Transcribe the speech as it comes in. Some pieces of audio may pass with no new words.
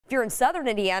If you're in southern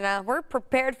Indiana, we're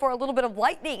prepared for a little bit of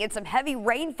lightning and some heavy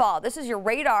rainfall. This is your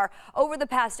radar over the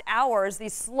past hours.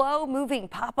 These slow moving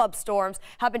pop-up storms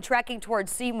have been tracking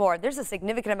towards Seymour. There's a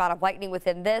significant amount of lightning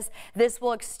within this. This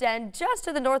will extend just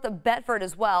to the north of Bedford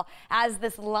as well. As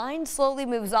this line slowly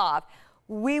moves off,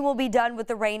 we will be done with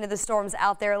the rain and the storms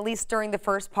out there, at least during the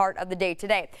first part of the day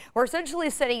today. We're essentially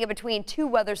sitting in between two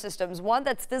weather systems, one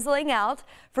that's fizzling out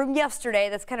from yesterday.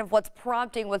 That's kind of what's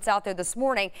prompting what's out there this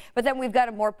morning. But then we've got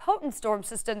a more potent storm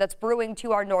system that's brewing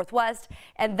to our northwest,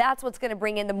 and that's what's going to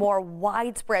bring in the more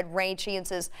widespread rain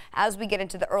chances as we get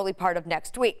into the early part of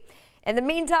next week. In the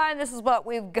meantime, this is what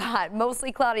we've got.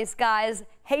 Mostly cloudy skies,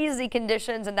 hazy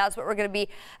conditions, and that's what we're going to be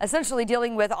essentially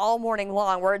dealing with all morning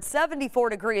long. We're at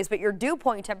 74 degrees, but your dew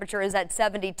point temperature is at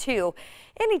 72.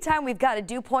 Anytime we've got a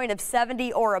dew point of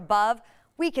 70 or above,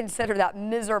 we consider that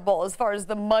miserable as far as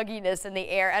the mugginess in the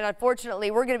air. And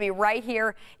unfortunately, we're going to be right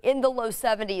here in the low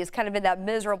 70s, kind of in that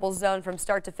miserable zone from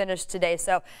start to finish today.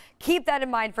 So keep that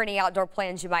in mind for any outdoor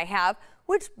plans you might have,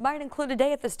 which might include a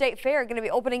day at the State Fair. Going to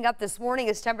be opening up this morning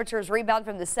as temperatures rebound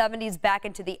from the 70s back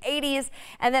into the 80s.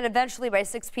 And then eventually by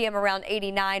 6 p.m. around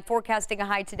 89. Forecasting a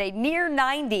high today near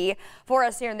 90 for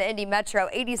us here in the Indy Metro.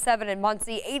 87 in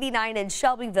Muncie, 89 in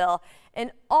Shelbyville.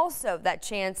 And also that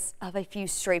chance of a few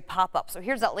stray pop-ups. So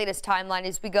here's that latest timeline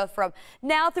as we go from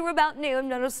now through about noon.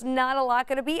 Notice not a lot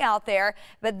going to be out there.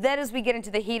 But then as we get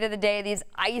into the heat of the day, these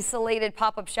isolated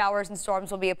pop-up showers and storms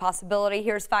will be a possibility.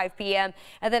 Here's 5 p.m.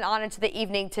 and then on into the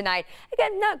evening tonight.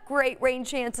 Again, not great rain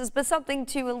chances, but something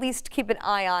to at least keep an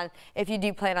eye on if you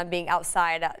do plan on being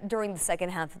outside during the second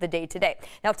half of the day today.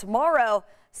 Now tomorrow,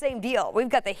 same deal. We've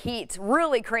got the heat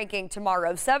really cranking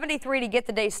tomorrow. 73 to get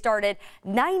the day started,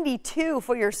 92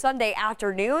 for your Sunday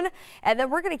afternoon. And then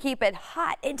we're going to keep it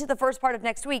hot into the first part of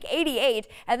next week, 88.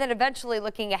 And then eventually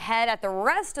looking ahead at the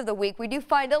rest of the week, we do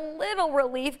find a little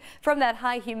relief from that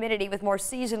high humidity with more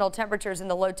seasonal temperatures in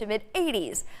the low to mid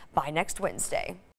 80s by next Wednesday.